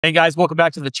Hey guys, welcome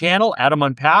back to the channel, Adam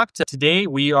Unpacked. Today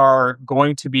we are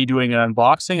going to be doing an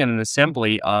unboxing and an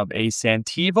assembly of a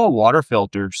Santevia water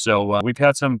filter. So we've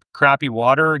had some crappy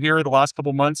water here the last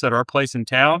couple months at our place in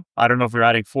town. I don't know if we're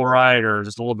adding fluoride or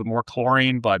just a little bit more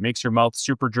chlorine, but it makes your mouth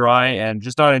super dry and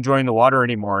just not enjoying the water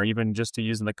anymore, even just to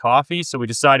use in the coffee. So we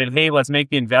decided, hey, let's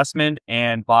make the investment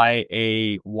and buy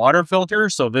a water filter.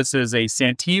 So this is a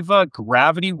Santevia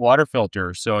Gravity Water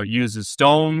Filter. So it uses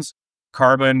stones,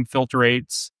 carbon,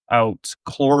 filtrates out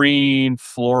chlorine,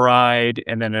 fluoride,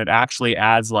 and then it actually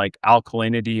adds like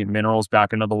alkalinity and minerals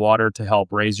back into the water to help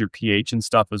raise your pH and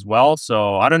stuff as well.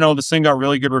 So I don't know, this thing got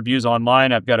really good reviews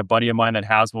online. I've got a buddy of mine that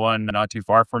has one not too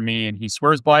far from me and he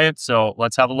swears by it. So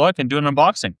let's have a look and do an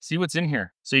unboxing, see what's in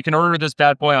here. So you can order this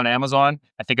bad boy on Amazon.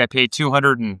 I think I paid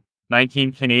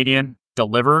 219 Canadian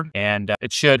delivered, and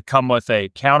it should come with a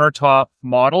countertop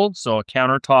model, so a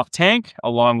countertop tank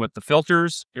along with the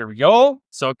filters. Here we go.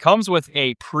 So it comes with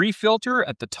a pre-filter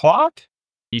at the top.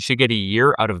 You should get a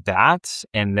year out of that,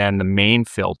 and then the main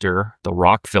filter, the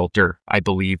rock filter, I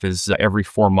believe is every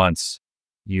 4 months.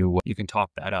 You can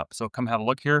top that up. So come have a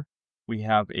look here. We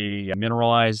have a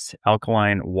mineralized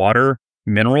alkaline water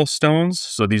mineral stones.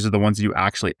 So these are the ones you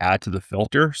actually add to the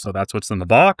filter. So that's what's in the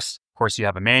box. Of course, you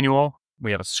have a manual. We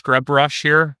have a scrub brush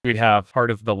here. We have part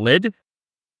of the lid.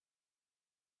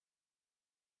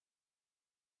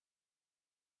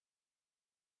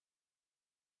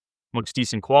 Looks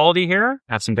decent quality here.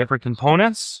 Have some different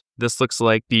components. This looks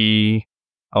like this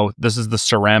is the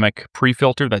ceramic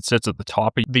pre-filter that sits at the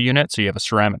top of the unit. So you have a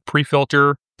ceramic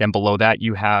pre-filter. Then below that,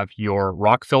 you have your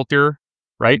rock filter,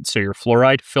 right? So your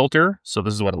fluoride filter. So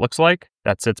this is what it looks like.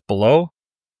 That sits below.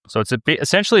 So it's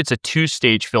essentially it's a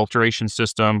 2-stage filtration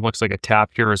system. Looks like a tap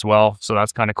here as well. So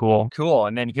that's kind of cool. Cool.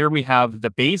 And then here we have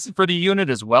the base for the unit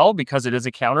as well, because it is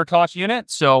a countertop unit.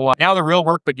 So now the real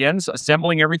work begins,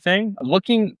 assembling everything.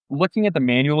 Looking at the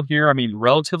manual here, I mean,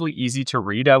 relatively easy to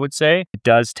read, I would say. It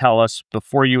does tell us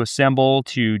before you assemble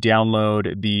to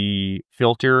download the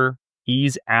Filter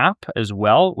Ease app as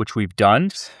well, which we've done.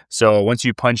 So once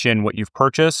you punch in what you've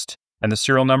purchased and the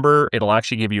serial number, it'll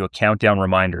actually give you a countdown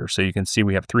reminder. So you can see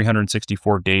we have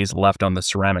 364 days left on the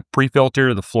ceramic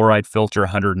pre-filter, the fluoride filter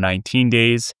 119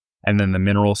 days, and then the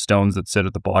mineral stones that sit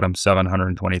at the bottom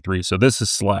 723. So this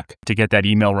is slick to get that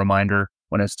email reminder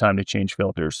when it's time to change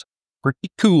filters.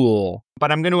 Pretty cool.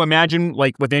 But I'm going to imagine,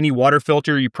 like with any water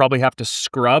filter, you probably have to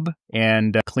scrub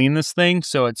and clean this thing.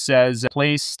 So it says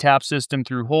place tap system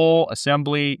through hole,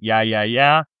 assembly,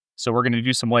 yeah. So we're going to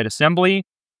do some light assembly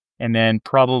and then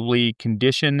probably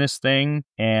condition this thing.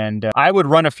 And I would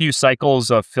run a few cycles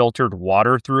of filtered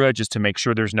water through it just to make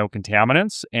sure there's no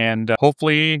contaminants. And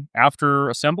hopefully after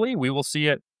assembly, we will see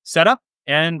it set up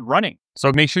and running.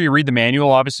 So make sure you read the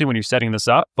manual, obviously, when you're setting this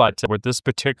up. But with this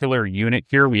particular unit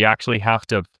here, we actually have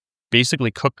to basically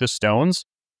cook the stones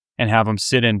and have them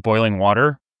sit in boiling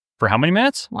water for how many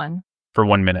minutes? 1. For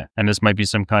 1 minute. And this might be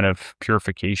some kind of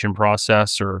purification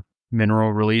process or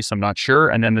mineral release, I'm not sure.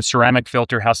 And then the ceramic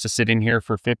filter has to sit in here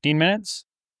for 15 minutes.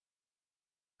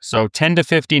 So 10 to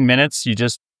 15 minutes, you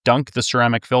just dunk the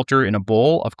ceramic filter in a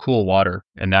bowl of cool water,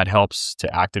 and that helps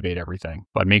to activate everything.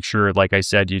 But make sure, like I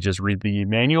said, you just read the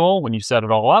manual when you set it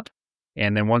all up.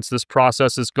 And then once this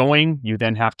process is going, you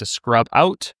then have to scrub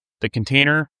out the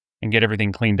container and get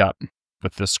everything cleaned up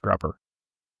with this scrubber.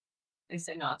 They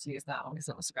say not to use that one because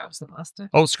it will scratch the plastic.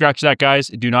 Oh, scratch that, guys.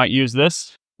 Do not use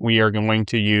this. We are going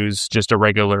to use just a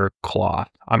regular cloth.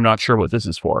 I'm not sure what this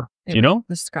is for. Do you know?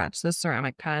 The scratch, the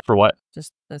ceramic pad. For what?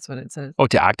 Just, that's what it says. Oh,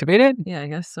 to activate it? Yeah, I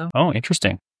guess so. Oh,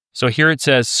 interesting. So here it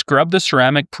says, scrub the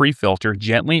ceramic pre-filter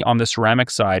gently on the ceramic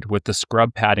side with the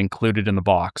scrub pad included in the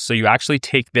box. So you actually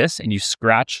take this and you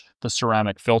scratch the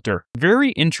ceramic filter. Very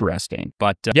interesting.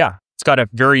 But yeah, it's got a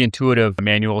very intuitive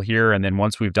manual here. And then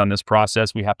once we've done this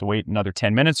process, we have to wait another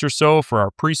 10 minutes or so for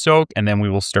our pre-soak, and then we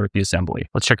will start the assembly.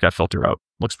 Let's check that filter out.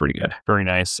 Looks pretty good. Very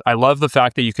nice. I love the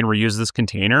fact that you can reuse this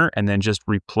container and then just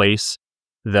replace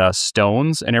the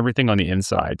stones and everything on the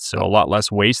inside. So a lot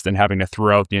less waste than having to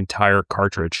throw out the entire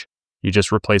cartridge. You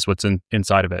just replace what's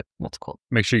inside of it. That's cool.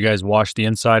 Make sure you guys wash the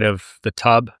inside of the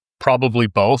tub. Probably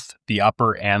both, the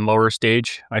upper and lower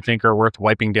stage, I think are worth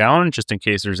wiping down just in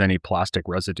case there's any plastic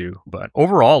residue. But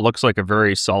overall, it looks like a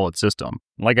very solid system.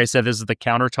 Like I said, this is the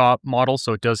countertop model,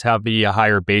 so it does have the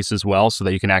higher base as well so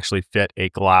that you can actually fit a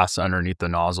glass underneath the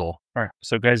nozzle. All right,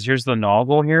 so guys, here's the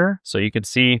nozzle here. So you can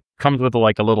see it comes with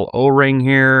like a little O-ring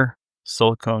here,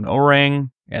 silicone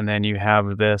O-ring, and then you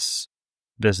have this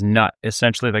nut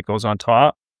essentially that goes on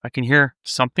top. I can hear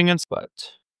something inside.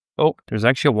 Oh, there's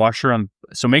actually a washer on.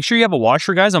 So make sure you have a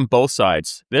washer, guys, on both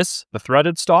sides. This, the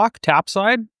threaded stock tap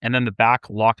side, and then the back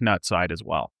lock nut side as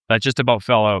well. That just about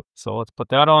fell out. So let's put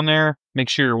that on there. Make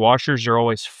sure your washers are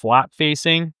always flat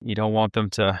facing. You don't want them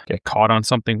to get caught on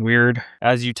something weird.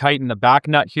 As you tighten the back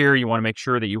nut here, you want to make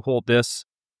sure that you hold this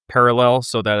parallel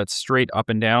so that it's straight up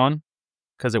and down,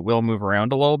 because it will move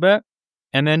around a little bit.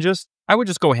 And then I would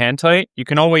just go hand tight. You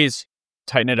can always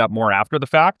tighten it up more after the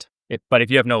fact. But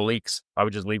if you have no leaks, I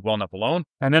would just leave well enough alone.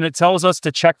 And then it tells us to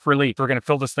check for leaks. We're going to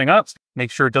fill this thing up,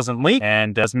 make sure it doesn't leak.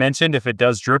 And as mentioned, if it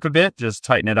does drip a bit, just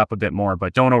tighten it up a bit more,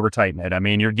 but don't over tighten it. I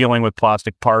mean, you're dealing with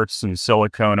plastic parts and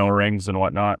silicone O-rings and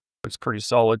whatnot. It's pretty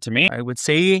solid to me. I would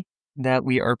say that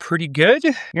we are pretty good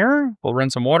here. We'll run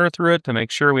some water through it to make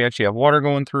sure we actually have water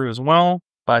going through as well.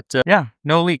 But yeah,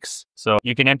 no leaks. So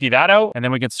you can empty that out and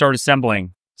then we can start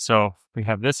assembling. So we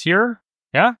have this here.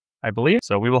 Yeah, I believe.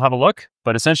 So we will have a look,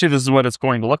 but essentially this is what it's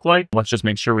going to look like. Let's just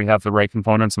make sure we have the right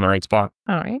components in the right spot.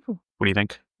 All right. What do you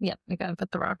think? Yep, we gotta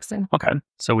put the rocks in. Okay.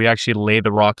 So we actually lay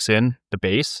the rocks in the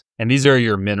base, and these are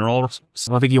your minerals.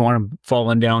 So I don't think you want them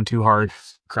falling down too hard.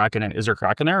 Cracking it. Is there a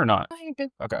crack in there or not? Oh, you're good.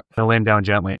 Okay. I'll lay them down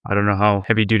gently. I don't know how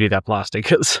heavy duty that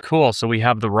plastic is. Cool. So we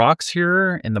have the rocks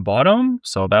here in the bottom.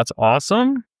 So that's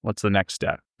awesome. What's the next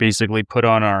step? Basically put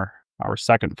on our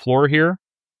second floor here.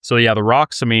 So yeah, the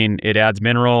rocks, I mean, it adds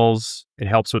minerals, it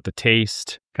helps with the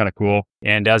taste, kind of cool.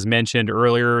 And as mentioned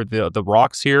earlier, the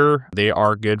rocks here, they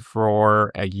are good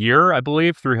for a year, I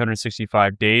believe,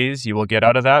 365 days you will get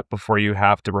out of that before you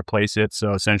have to replace it.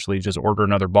 So essentially just order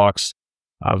another box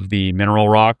of the mineral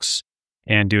rocks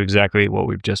and do exactly what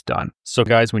we've just done. So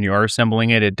guys, when you are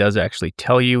assembling it, it does actually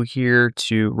tell you here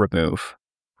to remove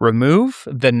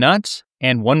the nut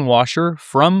and one washer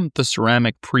from the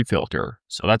ceramic pre-filter.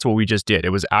 So that's what we just did. It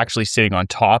was actually sitting on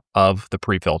top of the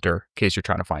pre-filter, in case you're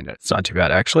trying to find it. It's not too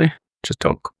bad, actually. Just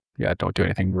don't do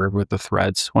anything weird with the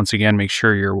threads. Once again, make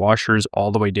sure your washer's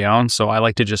all the way down. So I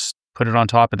like to just put it on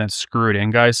top and then screw it in,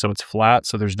 guys, so it's flat,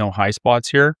 so there's no high spots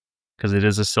here, because it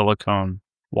is a silicone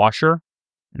washer.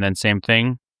 And then same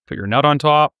thing, put your nut on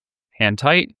top, hand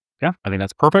tight. Yeah, I think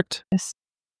that's perfect.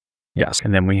 Yes,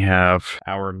 and then we have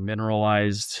our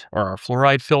mineralized or our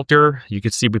fluoride filter. You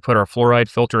can see we put our fluoride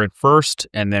filter in first,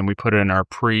 and then we put in our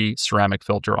pre-ceramic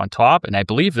filter on top. And I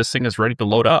believe this thing is ready to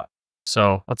load up.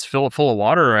 So let's fill it full of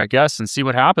water, I guess, and see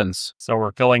what happens. So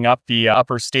we're filling up the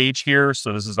upper stage here.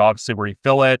 So this is obviously where you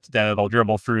fill it. Then it'll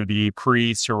dribble through the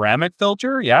pre-ceramic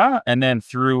filter, yeah, and then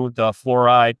through the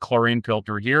fluoride chlorine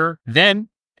filter here. Then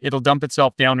it'll dump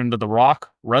itself down into the rock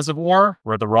reservoir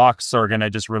where the rocks are going to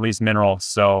just release minerals.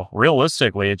 So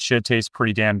realistically, it should taste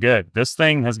pretty damn good. This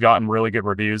thing has gotten really good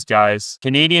reviews, guys.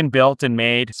 Canadian built and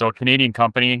made. So a Canadian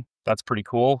company. That's pretty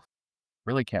cool.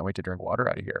 Really can't wait to drink water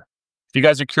out of here. If you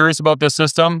guys are curious about this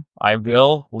system, I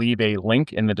will leave a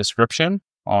link in the description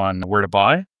on where to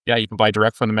buy. Yeah, you can buy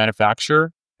direct from the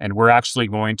manufacturer. And we're actually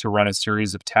going to run a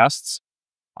series of tests.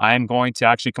 I'm going to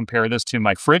actually compare this to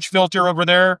my fridge filter over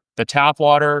there, the tap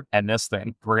water, and this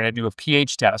thing. We're going to do a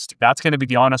pH test. That's going to be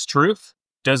the honest truth.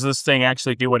 Does this thing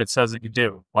actually do what it says it can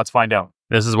do? Let's find out.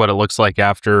 This is what it looks like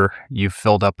after you've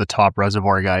filled up the top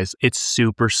reservoir, guys. It's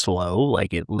super slow,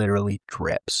 like it literally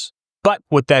drips. But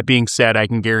with that being said, I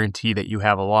can guarantee that you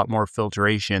have a lot more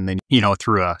filtration than,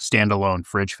 through a standalone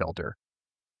fridge filter.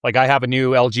 Like I have a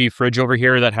new LG fridge over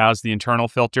here that has the internal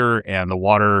filter, and the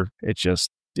water,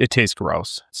 it tastes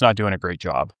gross. It's not doing a great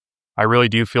job. I really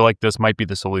do feel like this might be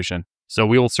the solution. So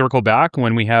we will circle back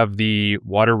when we have the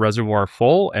water reservoir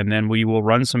full, and then we will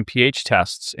run some pH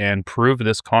tests and prove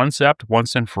this concept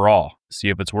once and for all. See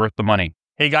if it's worth the money.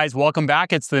 Hey guys, welcome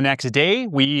back. It's the next day.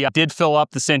 We did fill up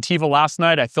the Santevia last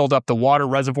night. I filled up the water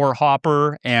reservoir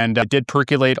hopper and did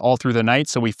percolate all through the night.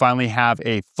 So we finally have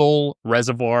a full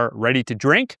reservoir ready to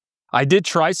drink. I did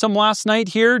try some last night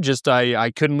here,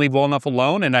 I couldn't leave well enough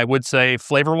alone. And I would say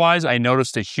flavor-wise, I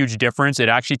noticed a huge difference. It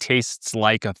actually tastes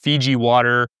like a Fiji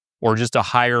water or just a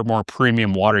higher, more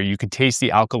premium water. You can taste the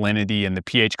alkalinity and the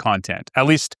pH content. At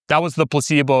least that was the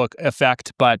placebo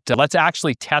effect, but let's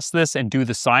actually test this and do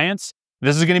the science.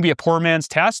 This is gonna be a poor man's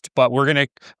test, but we're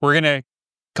gonna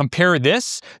compare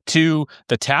this to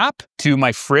the tap, to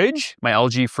my fridge, my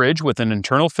LG fridge with an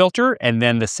internal filter, and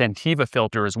then the Santevia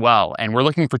filter as well. And we're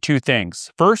looking for two things.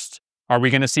 First, are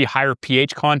we gonna see higher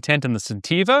pH content in the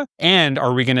Santevia? And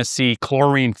are we gonna see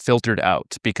chlorine filtered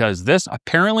out? Because this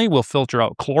apparently will filter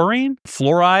out chlorine,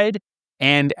 fluoride,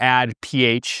 and add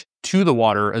pH to the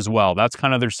water as well. That's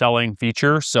kind of their selling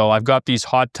feature. So I've got these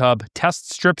hot tub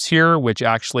test strips here, which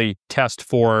actually test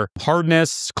for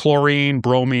hardness, chlorine,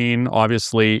 bromine,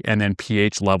 obviously, and then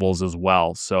pH levels as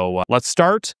well. So let's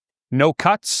start. No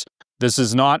cuts. This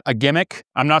is not a gimmick.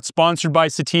 I'm not sponsored by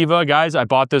Santevia, guys. I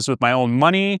bought this with my own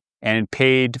money and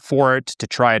paid for it to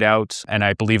try it out. And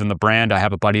I believe in the brand. I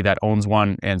have a buddy that owns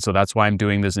one. And so that's why I'm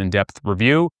doing this in-depth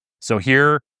review. So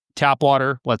here, tap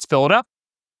water, let's fill it up.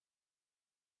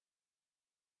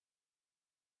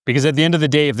 Because at the end of the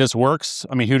day, if this works,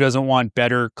 I mean, who doesn't want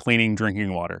better cleaning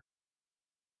drinking water?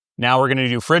 Now we're gonna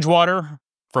do fridge water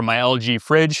from my LG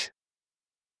fridge.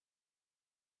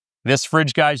 This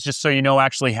fridge, guys, just so you know,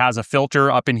 actually has a filter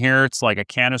up in here. It's like a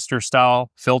canister style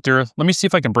filter. Let me see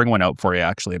if I can bring one out for you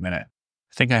actually a minute.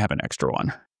 I think I have an extra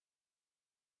one.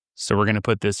 So we're gonna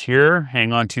put this here.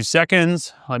 Hang on 2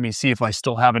 seconds. Let me see if I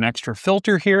still have an extra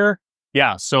filter here.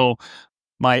 Yeah, so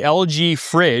my LG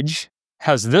fridge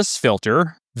has this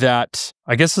filter that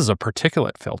I guess is a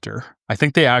particulate filter. I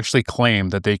think they actually claim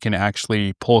that they can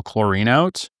actually pull chlorine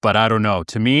out, but I don't know.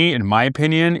 To me, in my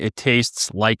opinion, it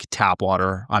tastes like tap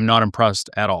water. I'm not impressed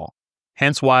at all.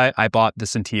 Hence why I bought the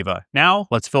Santevia. Now,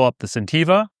 let's fill up the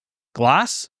Santevia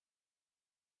glass.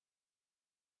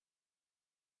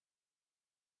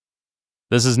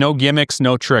 This is no gimmicks,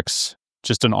 no tricks.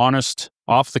 Just an honest,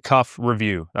 off-the-cuff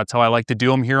review. That's how I like to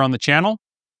do them here on the channel.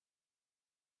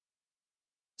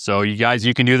 So you guys,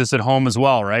 you can do this at home as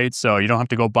well, right? So you don't have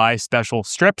to go buy special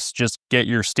strips. Just get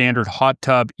your standard hot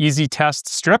tub easy test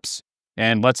strips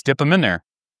and let's dip them in there.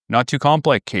 Not too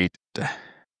complicated.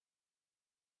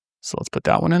 So let's put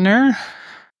that one in there.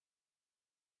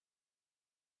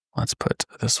 Let's put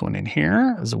this one in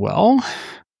here as well.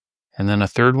 And then a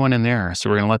third one in there. So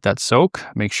we're gonna let that soak.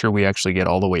 Make sure we actually get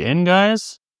all the way in,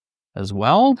 guys, as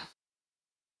well.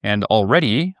 And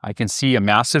already I can see a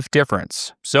massive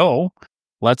difference. So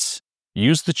let's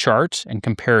use the chart and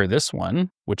compare this one,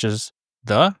 which is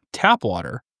the tap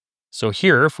water. So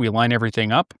here, if we line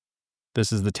everything up,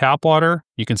 this is the tap water.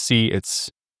 You can see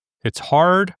it's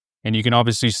hard, and you can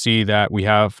obviously see that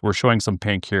we're showing some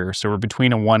pink here. So we're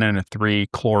between a 1 and a 3.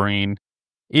 Chlorine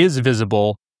is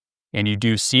visible, and you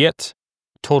do see it.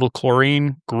 Total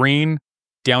chlorine, green.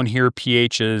 Down here,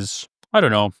 pH is, I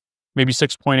don't know, maybe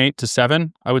 6.8 to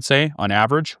 7, I would say, on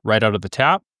average, right out of the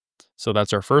tap. So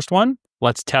that's our first one.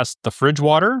 Let's test the fridge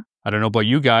water. I don't know about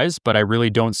you guys, but I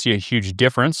really don't see a huge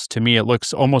difference. To me, it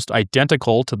looks almost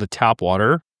identical to the tap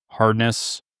water.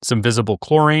 Hardness, some visible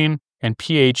chlorine, and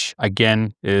pH,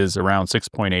 again, is around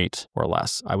 6.8 or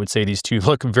less. I would say these two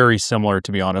look very similar,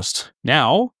 to be honest.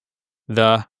 Now,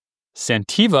 the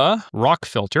Santevia rock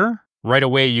filter, right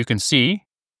away you can see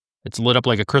it's lit up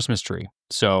like a Christmas tree.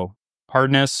 So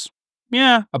hardness,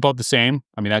 yeah, about the same.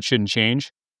 I mean, that shouldn't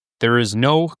change. There is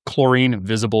no chlorine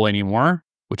visible anymore,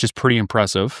 which is pretty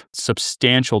impressive.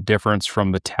 Substantial difference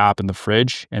from the tap in the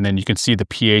fridge. And then you can see the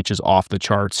pH is off the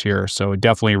charts here. So it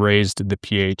definitely raised the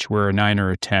pH. We're a 9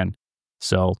 or a 10.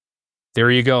 So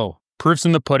there you go. Proof's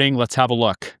in the pudding. Let's have a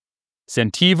look.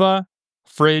 Santevia,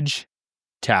 fridge,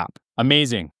 tap.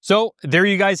 Amazing. So there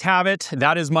you guys have it.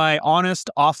 That is my honest,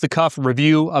 off-the-cuff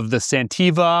review of the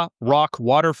Santevia rock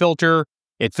water filter.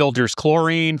 It filters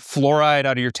chlorine, fluoride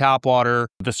out of your tap water.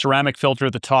 The ceramic filter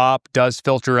at the top does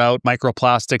filter out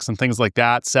microplastics and things like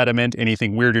that, sediment,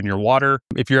 anything weird in your water.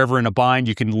 If you're ever in a bind,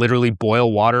 you can literally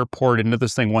boil water, pour it into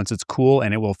this thing once it's cool,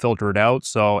 and it will filter it out.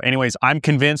 So anyways, I'm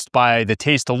convinced by the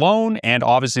taste alone, and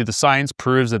obviously the science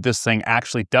proves that this thing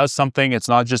actually does something. It's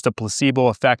not just a placebo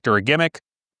effect or a gimmick.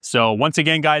 So once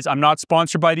again, guys, I'm not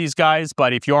sponsored by these guys,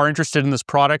 but if you are interested in this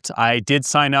product, I did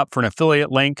sign up for an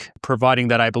affiliate link, providing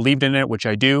that I believed in it, which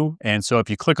I do. And so if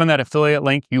you click on that affiliate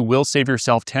link, you will save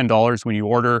yourself $10 when you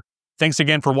order. Thanks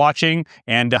again for watching,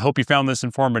 and I hope you found this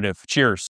informative. Cheers.